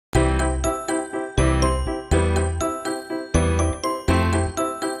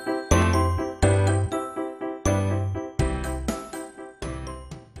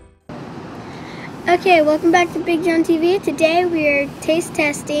Okay, welcome back to Big John TV. Today we are taste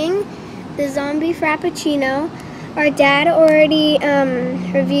testing the Zombie Frappuccino. Our dad already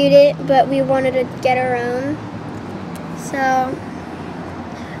reviewed it, but we wanted to get our own. So,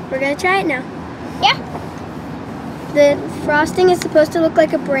 we're gonna try it now. Yeah. The frosting is supposed to look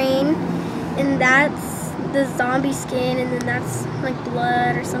like a brain, and that's the zombie skin, and then that's like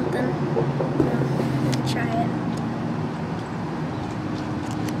blood or something. Let's try it.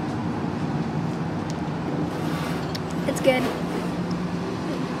 It's good.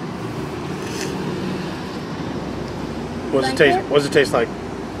 What does it taste? What does it taste like?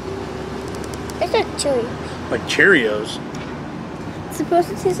 It's like Cheerios. Like Cheerios. It's supposed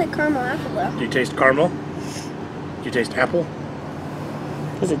to taste like caramel apple though. Do you taste caramel? Do you taste apple?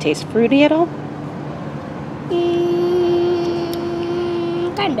 Does it taste fruity at all?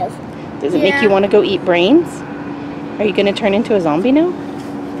 Kind of. Does it make you want to go eat brains? Are you going to turn into a zombie now?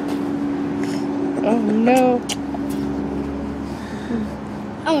 Oh no.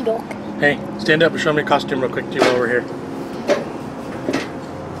 I'm a dog. Hey, stand up and show me your costume real quick too while we're here.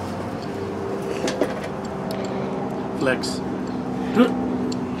 Flex.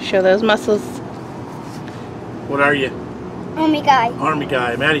 Show those muscles. What are you? Army guy. Army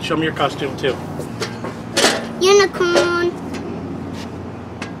guy. Maddie, show me your costume too. Unicorn.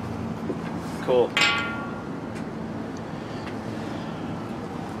 Cool.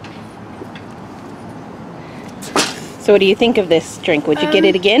 So what do you think of this drink? Would you get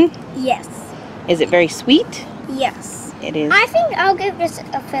it again? Yes. Is it very sweet? Yes. It is. I think I'll give this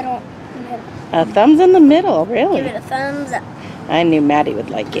a fiddle. A thumbs in the middle, really? Give it a thumbs up. I knew Maddie would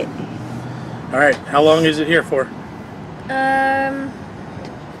like it. Alright, how long is it here for?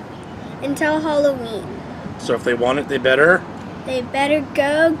 Until Halloween. So if they want it, they better They better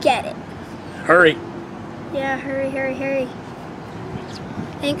go get it. hurry. Yeah, hurry, hurry, hurry.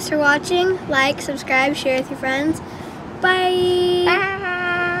 Thanks for watching. Like, subscribe, share with your friends. Bye.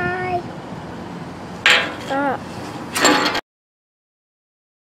 Bye. Stop.